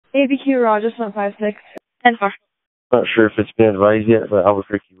ABQ Raw just went 5-6. 10-4. Not sure if it's been advised yet, but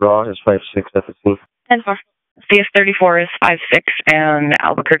Albuquerque Raw is 5-6 at the scene. 10-4. CS34 is 5-6, and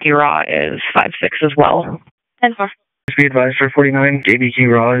Albuquerque Raw is 5-6 as well. 10-4. Be advised for 49.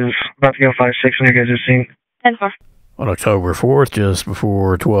 ABQ Raw is about to go 5-6 on your guys' scene. 10-4. On October 4th, just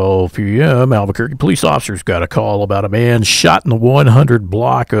before 12 p.m., Albuquerque Police Officers got a call about a man shot in the 100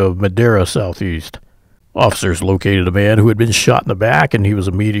 block of Madeira Southeast. Officers located a man who had been shot in the back, and he was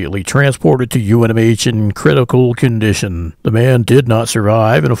immediately transported to UNMH in critical condition. The man did not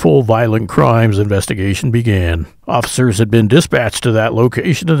survive, and a full violent crimes investigation began. Officers had been dispatched to that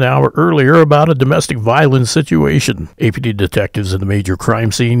location an hour earlier about a domestic violence situation. APD Detectives and the major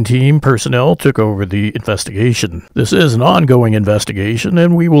crime scene team personnel took over the investigation. This is an ongoing investigation,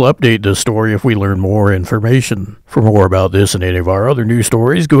 and we will update this story if we learn more information. For more about this and any of our other news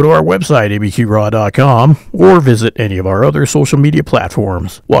stories, go to our website, abqraw.com, or visit any of our other social media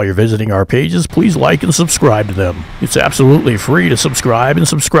platforms. While you're visiting our pages, please like and subscribe to them. It's absolutely free to subscribe, and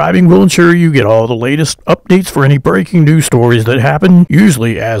subscribing will ensure you get all the latest updates for any breaking news stories that happen,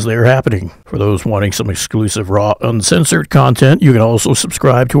 usually as they're happening. For those wanting some exclusive, raw, uncensored content, you can also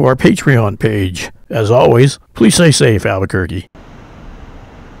subscribe to our Patreon page. As always, please stay safe, Albuquerque.